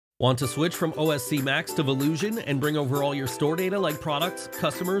Want to switch from osCMax to Volusion and bring over all your store data like products,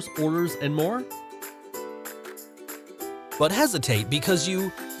 customers, orders, and more? But hesitate because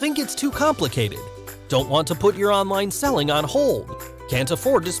you think it's too complicated, don't want to put your online selling on hold, can't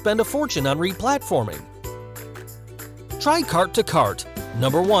afford to spend a fortune on replatforming. Try Cart to Cart,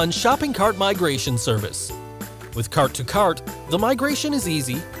 #1 shopping cart migration service. With Cart to Cart, the migration is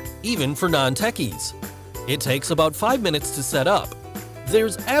easy, even for non-techies. It takes about 5 minutes to set up.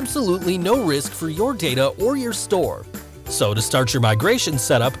 There's absolutely no risk for your data or your store. So to start your migration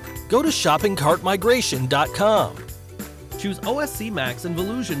setup, go to shoppingcartmigration.com. Choose osCMax and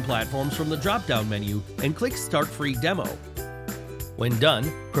Volusion platforms from the drop-down menu and click Start Free Demo. When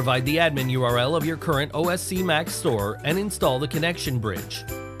done, provide the admin URL of your current osCMax store and install the connection bridge.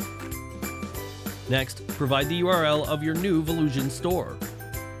 Next, provide the URL of your new Volusion store.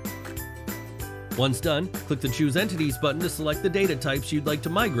 Once done, click the Choose Entities button to select the data types you'd like to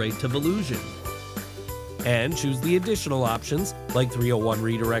migrate to Volusion. And choose the additional options like 301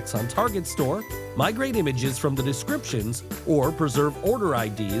 redirects on Target Store, migrate images from the descriptions, or preserve order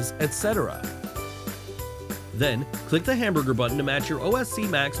IDs, etc. Then, click the hamburger button to match your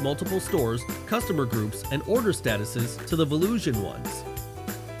osCMax multiple stores, customer groups, and order statuses to the Volusion ones.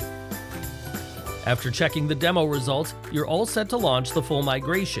 After checking the demo results, you're all set to launch the full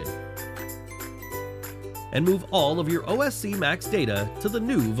migration and move all of your osCMax data to the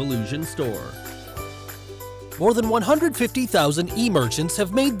new Volusion store. More than 150,000 e-merchants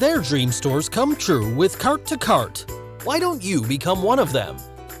have made their dream stores come true with Cart to Cart. Why don't you become one of them?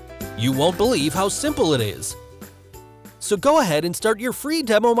 You won't believe how simple it is. So go ahead and start your free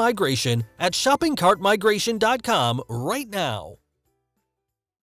demo migration at shoppingcartmigration.com right now.